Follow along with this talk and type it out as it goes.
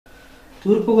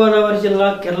తూర్పుగోదావరి జిల్లా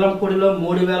కిర్లంపూడిలో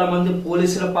 3000 మంది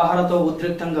పోలీసుల పహారాతో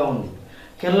ఉద్రిక్తంగా ఉంది.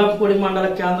 కిర్లంపూడి మండల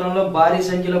కేంద్రంలో భారీ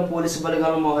సంఖ్యలో పోలీసు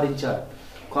బలగాలను మోహరించారు.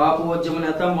 కాపు ఉద్యమ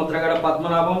నేత ముద్రగడ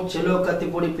పద్మనాభం చెలో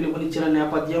కత్తిపూడి పిలుపునిచ్చిన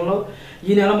నేపథ్యంలో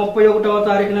ఈ నెల 31వ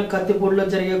తారీఖున కత్తిపూడిలో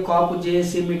జరిగే కాపు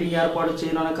జేఏసీ మీటింగ్ ఏర్పాటు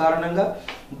చేయనున్న కారణంగా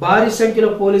భారీ సంఖ్యలో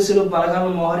పోలీసులు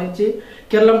బలగాలను మోహరించి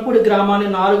కిర్లంపూడి గ్రామాన్ని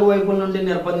 4 వైపుల నుండి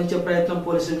నిర్బంధించే ప్రయత్నం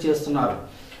పోలీసులు చేస్తున్నారు.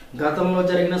 గతంలో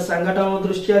జరిగిన సంఘటనల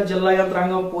దృష్ట్యా జిల్లా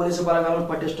యంత్రాంగం పోలీసు బలగాలను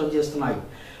పటిష్టం చేస్తున్నాయి.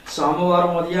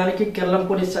 సోమవారం ఉదయానికి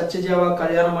కిర్లంపూడి సత్యజీవ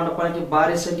కళ్యాణ మండపానికి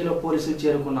భారీ సంఖ్యలో పోలీసులు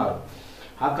చేరుకున్నారు.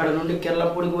 అక్కడ నుండి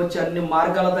కిర్లంపూడికి వచ్చి అన్ని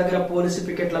మార్గాల దగ్గర పోలీసు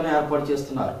పికెట్లను ఏర్పాటు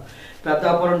చేస్తున్నారు.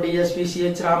 Peddapuram DSP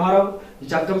CH Ramarao,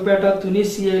 Jaggampeta Tuni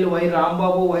సిఐలు why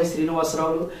Rambabu, why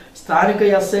శ్రీనివాసరావులు, స్థానిక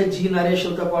ఎస్ఐ జి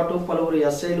నరేష్లతో పాటు పలువురు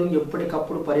ఎస్ఐలు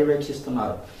ఎప్పటికప్పుడు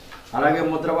పర్యవేక్షిస్తున్నారు. అలాగే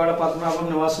ముద్రవాడ పద్మనాభం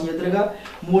నివాసం ఎదురుగా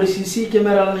 3 సీసీ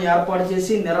కెమెరాలను ఏర్పాటు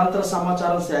చేసి నిరంతర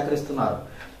సమాచారం సేకరిస్తున్నారు.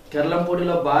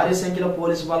 కిర్లంపూడిలో భారీ సంఖ్యలో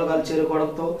పోలీసు బలగాలు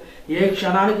చేరుకోవడంతో ఏ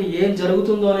క్షణానికి ఏం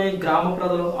జరుగుతుందోనని గ్రామ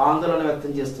ప్రజలు ఆందోళన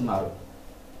వ్యక్తం చేస్తున్నారు.